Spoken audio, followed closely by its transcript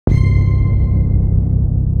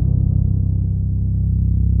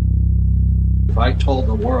I told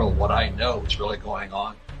the world what I know is really going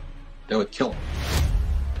on, they would kill me.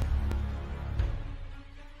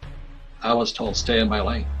 I was told, stay in my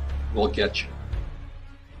lane, we'll get you.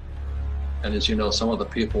 And as you know, some of the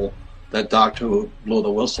people, that doctor who blew the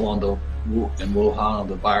whistle on in Wuhan on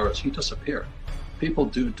the virus, he disappeared. People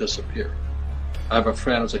do disappear. I have a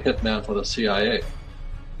friend who's a hitman for the CIA.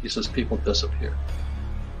 He says people disappear.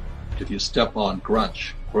 If you step on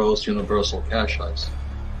grunge, gross universal cash ice,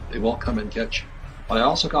 they won't come and get you. But I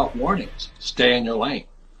also got warnings, stay in your lane,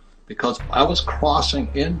 because I was crossing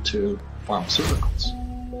into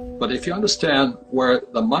pharmaceuticals. But if you understand where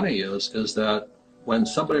the money is that when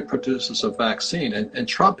somebody produces a vaccine, and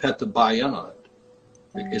Trump had to buy in on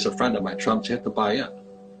it. He's a friend of mine, Trump had to buy in,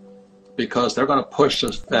 because they're going to push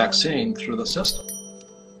this vaccine through the system.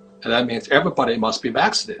 And that means everybody must be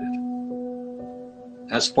vaccinated.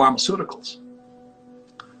 That's pharmaceuticals.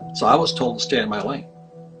 So I was told to stay in my lane.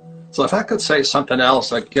 So if I could say something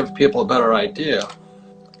else that give people a better idea,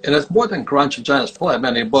 and it's more than grunge and giants, full of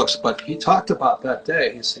many books, but he talked about that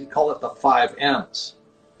day, he called it the 5 M's.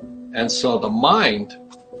 And so the mind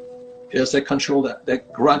is they control that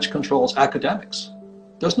grunge controls academics.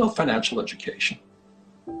 There's no financial education.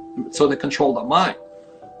 So they control the mind.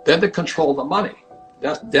 Then they control the money.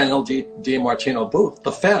 That's Daniel D. Martino Booth,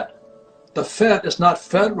 the Fed. The Fed is not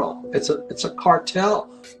federal. It's a cartel.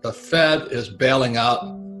 The Fed is bailing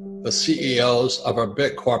out the CEOs of our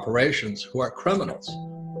big corporations who are criminals.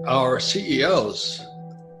 Our CEOs,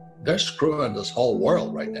 they're screwing this whole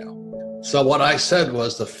world right now. So what I said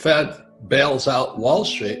was the Fed bails out Wall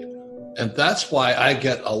Street, and that's why I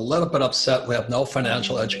get a little bit upset we have no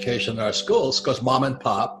financial education in our schools, because mom and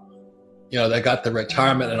pop, you know, they got the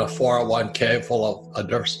retirement in a 401k full of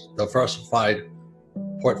diversified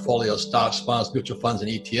portfolio stocks, bonds, mutual funds,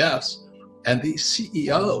 and ETFs. And these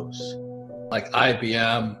CEOs, like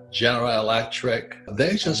IBM, General Electric,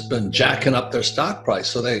 they've just been jacking up their stock price.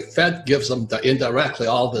 So the Fed gives them indirectly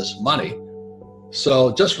all this money.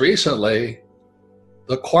 So just recently,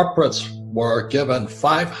 the corporates were given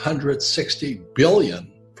 $560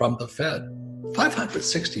 billion from the Fed.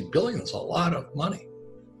 $560 billion is a lot of money.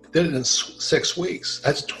 Did it in 6 weeks.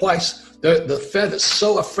 That's twice. The Fed is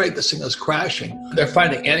so afraid this thing is crashing. They're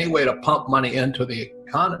finding any way to pump money into the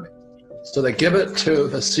economy. So they give it to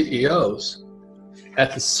the CEOs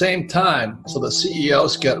at the same time. So the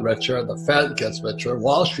CEOs get richer, the Fed gets richer,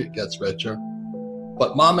 Wall Street gets richer,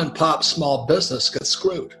 but mom and pop small business gets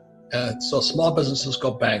screwed. And so small businesses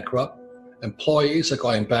go bankrupt, employees are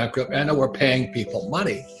going bankrupt, and we're paying people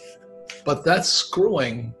money. But that's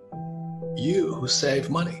screwing you who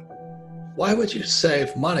save money. Why would you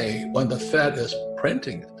save money when the Fed is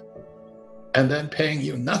printing it and then paying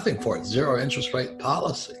you nothing for it? Zero interest rate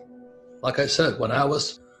policy. Like I said, when I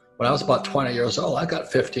was about 20 years old, I got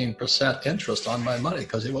 15% interest on my money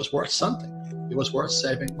because it was worth something. It was worth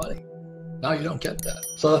saving money. Now you don't get that.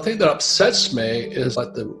 So the thing that upsets me is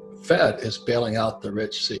that the Fed is bailing out the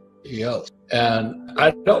rich CEOs. And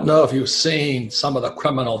I don't know if you've seen some of the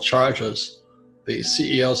criminal charges the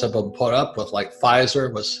CEOs have been put up with, like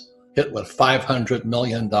Pfizer was hit with $500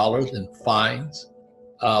 million in fines.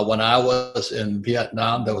 When I was in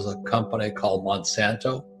Vietnam, there was a company called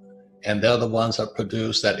Monsanto, and they're the ones that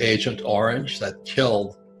produced that Agent Orange that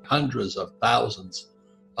killed hundreds of thousands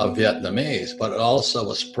of Vietnamese, but it also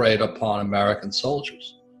was sprayed upon American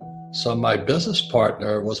soldiers. So my business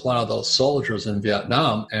partner was one of those soldiers in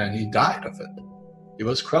Vietnam, and he died of it. He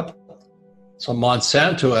was crippled. So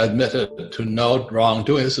Monsanto admitted to no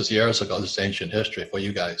wrongdoing. This is years ago, this is ancient history for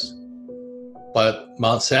you guys. But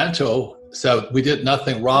Monsanto said we did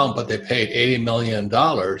nothing wrong, but they paid $80 million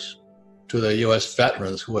to the US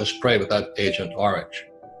veterans who were sprayed with that Agent Orange.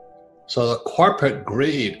 So the corporate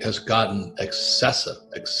greed has gotten excessive.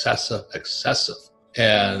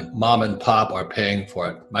 And mom and pop are paying for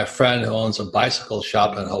it. My friend who owns a bicycle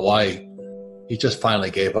shop in Hawaii, he just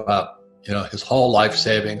finally gave up. You know, his whole life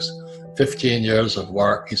savings, 15 years of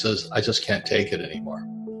work. He says, I just can't take it anymore.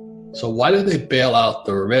 So why do they bail out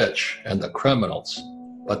the rich and the criminals,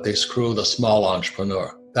 but they screw the small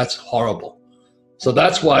entrepreneur? That's horrible. So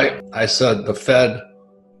that's why I said the Fed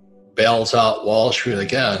bails out Wall Street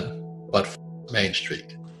again, but Main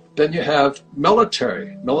Street. Then you have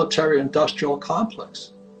military industrial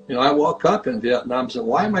complex. You know, I woke up in Vietnam and said,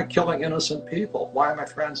 why am I killing innocent people? Why are my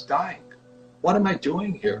friends dying? What am I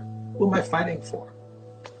doing here? Who am I fighting for?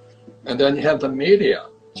 And then you have the media.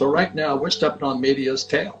 So right now we're stepping on media's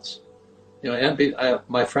tails. You know,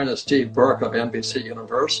 my friend is Steve Burke of NBC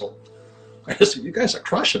Universal. I said, you guys are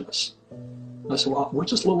crushing us. I said, well, we're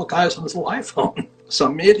just little guys on this little iPhone. So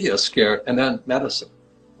media is scared, and then medicine.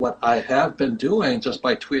 what I have been doing just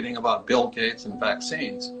by tweeting about Bill Gates and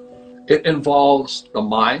vaccines, it involves the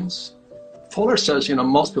minds. Fuller says,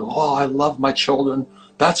 most people, oh, I love my children.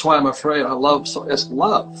 That's why I'm afraid. So it's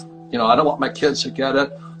love. I don't want my kids to get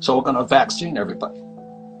it, so we're going to vaccine everybody.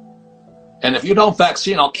 And if you don't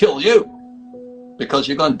vaccine, I'll kill you because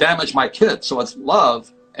you're going to damage my kids. So it's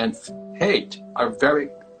love and hate are very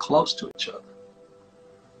close to each other.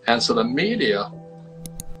 And so the media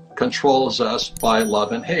controls us by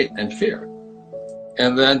love and hate and fear.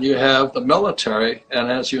 And then you have the military, and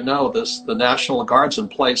as you know, the National Guard's in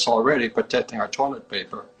place already protecting our toilet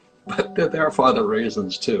paper. But they're there for other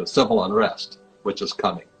reasons too, civil unrest, which is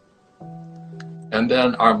coming. And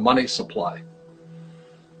then our money supply.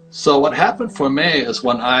 So what happened for me is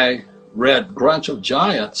when I read Grunge of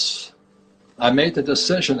Giants, I made the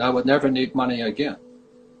decision I would never need money again.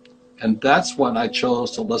 And that's when I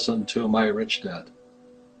chose to listen to my rich dad.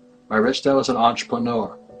 My rich dad was an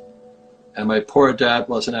entrepreneur. And my poor dad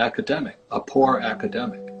was an academic, a poor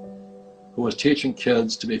academic, who was teaching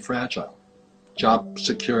kids to be fragile. Job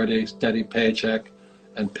security, steady paycheck,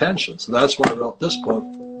 and pension. So that's why I wrote this book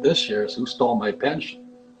this year, is Who Stole My Pension?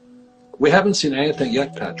 We haven't seen anything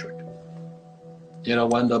yet, Patrick.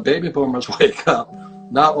 When the baby boomers wake up,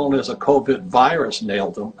 not only has a COVID virus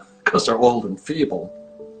nailed them, because they're old and feeble,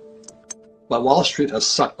 but Wall Street has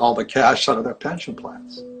sucked all the cash out of their pension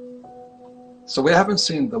plans. So we haven't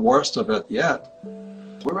seen the worst of it yet.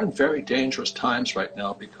 We're in very dangerous times right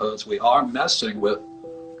now because we are messing with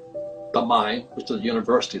the mind, which is the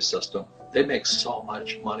university system. They make so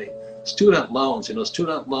much money. Student loans,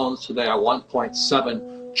 student loans today are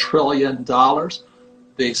 $1.7 trillion.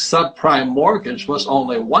 The subprime mortgage was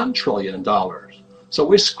only $1 trillion. So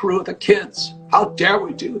we screw the kids. How dare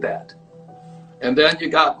we do that? And then you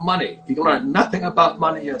got money. You learn nothing about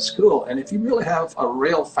money at school. And if you really have a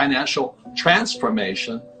real financial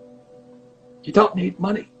transformation, you don't need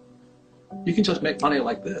money. You can just make money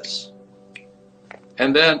like this.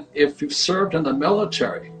 And then if you've served in the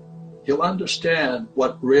military, you'll understand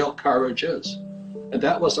what real courage is. And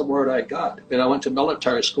that was the word I got. I went to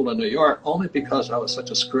military school in New York only because I was such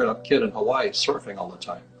a screwed up kid in Hawaii surfing all the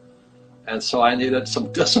time. And so I needed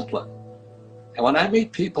some discipline. And when I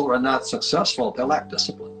meet people who are not successful, they lack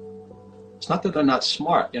discipline. It's not that they're not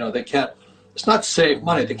smart. They can't, it's not save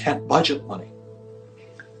money, they can't budget money.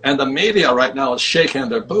 And the media right now is shaking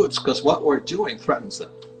their boots because what we're doing threatens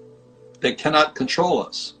them. They cannot control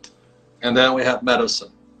us. And then we have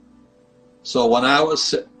medicine. So when I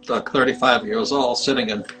was 35 years old,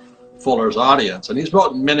 sitting in Fuller's audience, and he's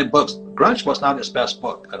written many books. Grunge was not his best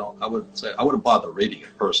book. I wouldn't bother reading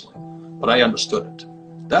it personally, but I understood it.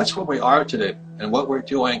 That's where we are today, and what we're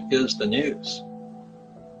doing is the news.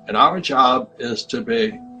 And our job is to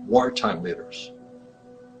be wartime leaders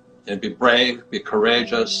and be brave, be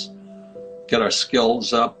courageous, get our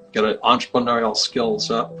skills up, get our entrepreneurial skills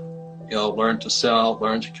up, learn to sell,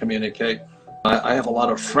 learn to communicate. I have a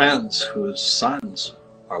lot of friends whose sons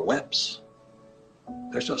are wimps.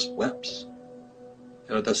 They're just wimps.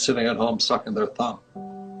 They're sitting at home sucking their thumb.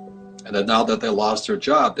 And then now that they lost their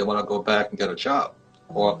job, they want to go back and get a job.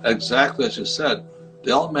 Or exactly as you said,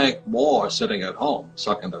 they'll make more sitting at home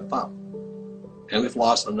sucking their thumb. And we've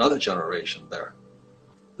lost another generation there.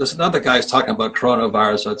 There's another guy who's talking about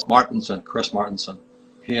coronavirus. That's Martinson, Chris Martinson.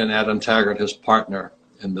 He and Adam Taggart, his partner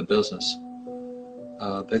in the business.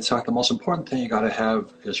 They talk the most important thing you got to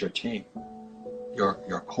have is your team,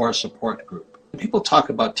 your core support group. People talk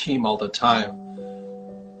about team all the time,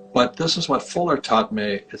 but this is what Fuller taught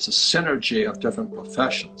me. It's a synergy of different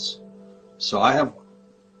professions. So I have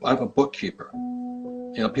a bookkeeper.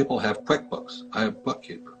 People have QuickBooks. I have a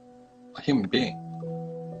bookkeeper, a human being.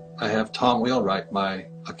 I have Tom Wheelwright, my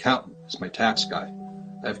accountant, is my tax guy.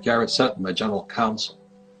 I have Garrett Sutton, my general counsel.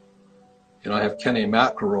 I have Kenny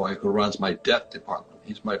McElroy, who runs my debt department.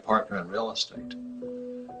 He's my partner in real estate.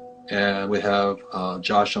 And we have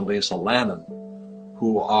Josh and Lisa Lannon,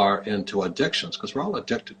 who are into addictions, because we're all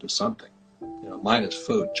addicted to something. Mine is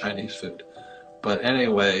food, Chinese food. But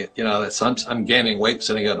anyway, I'm gaining weight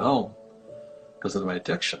sitting at home because of my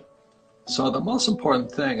addiction. So the most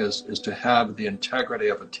important thing is to have the integrity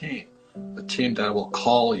of a team that will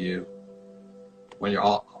call you when you're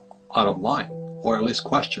all out of line, or at least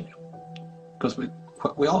question you. Because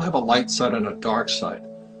we all have a light side and a dark side.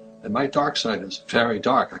 And my dark side is very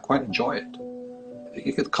dark. I quite enjoy it.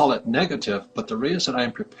 You could call it negative, but the reason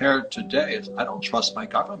I'm prepared today is I don't trust my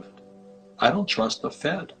government. I don't trust the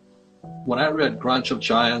Fed. When I read Grunge of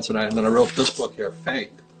Giants and then I wrote this book here,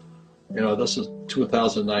 Fake, this is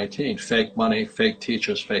 2019, fake money, fake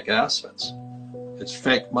teachers, fake assets. It's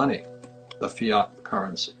fake money, the fiat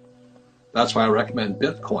currency. That's why I recommend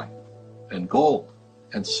Bitcoin and gold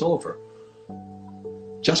and silver,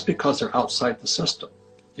 just because they're outside the system.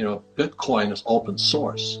 You know, Bitcoin is open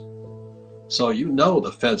source. So you know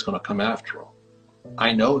the Fed's going to come after them.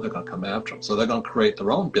 I know they're going to come after them. So they're going to create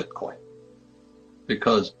their own Bitcoin.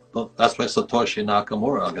 Because that's why Satoshi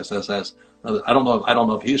Nakamura, I guess, says, I don't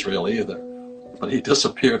know if he's real either, but he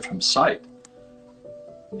disappeared from sight.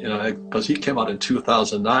 You know, because he came out in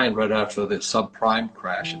 2009, right after the subprime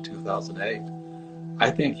crash in 2008. I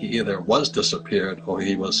think he either was disappeared or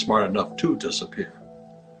he was smart enough to disappear.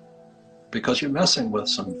 Because you're messing with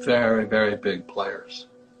some very, very big players.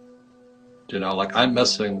 You know, like I'm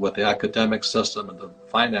messing with the academic system and the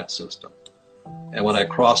finance system. And when I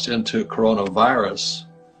crossed into coronavirus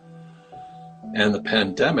and the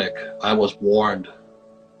pandemic, I was warned.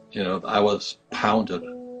 You know, I was pounded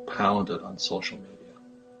on social media.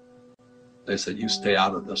 They said, you stay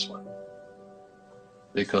out of this one.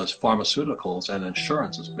 Because pharmaceuticals and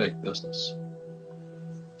insurance is big business.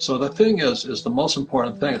 So the thing is the most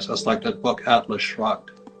important thing is just like that book, Atlas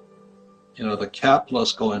Shrugged. You know, the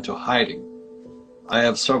capitalists go into hiding. I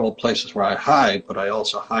have several places where I hide, but I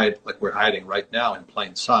also hide like we're hiding right now in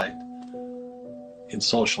plain sight in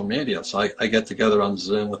social media. So I get together on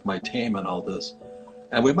Zoom with my team and all this.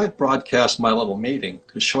 And we might broadcast my little meeting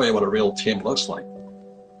to show you what a real team looks like.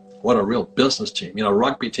 What a real business team. You know,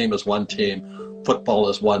 rugby team is one team, football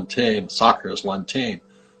is one team, soccer is one team.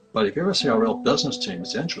 But if you ever see a real business team,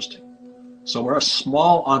 it's interesting. So we're a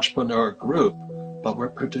small entrepreneur group, but we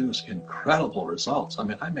produce incredible results. I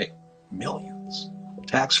mean, I make millions,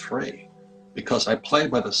 tax-free, because I play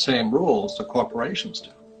by the same rules the corporations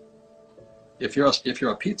do. If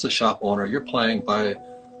you're a pizza shop owner, you're playing by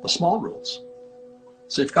the small rules.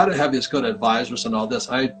 So you've got to have these good advisors and all this.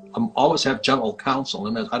 I always have general counsel,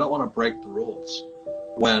 and I don't want to break the rules.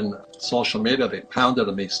 When social media, they pounded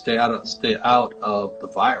on me, stay out of the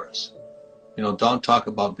virus. You know, don't talk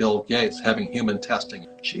about Bill Gates having human testing.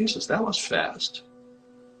 Jesus, that was fast.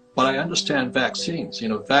 But I understand vaccines. You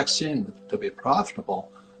know, vaccine to be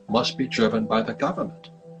profitable must be driven by the government.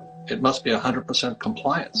 It must be 100%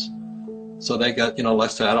 compliance. So they get, you know,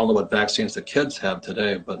 let's say, I don't know what vaccines the kids have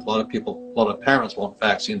today, but a lot of parents won't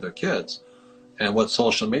vaccine their kids. And what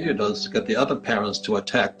social media does is get the other parents to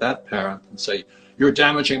attack that parent and say, you're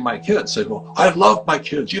damaging my kids. Say, well, I love my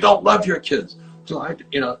kids. You don't love your kids. So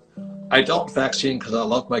I don't vaccine because I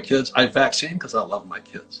love my kids. I vaccine because I love my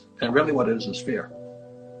kids. And really what it is fear.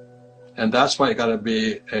 And that's why you got to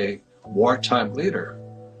be a wartime leader.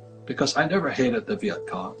 Because I never hated the Viet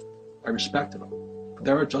Cong. I respected them.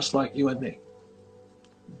 They were just like you and me.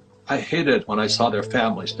 I hated when I saw their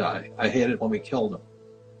families die. I hated when we killed them.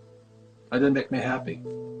 That didn't make me happy.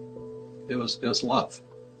 It was love.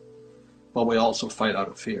 But we also fight out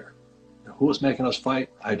of fear. Now, who is making us fight?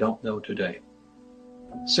 I don't know today.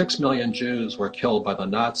 6 million Jews were killed by the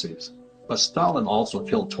Nazis, but Stalin also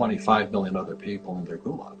killed 25 million other people in their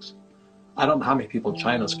gulags. I don't know how many people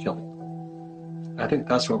China's killing. I think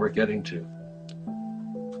that's what we're getting to.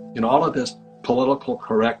 You know, all of this political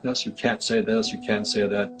correctness, you can't say this, you can't say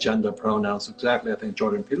that, gender pronouns, exactly I think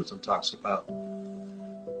Jordan Peterson talks about.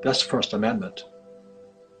 That's First Amendment.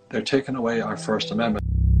 They're taking away our First Amendment.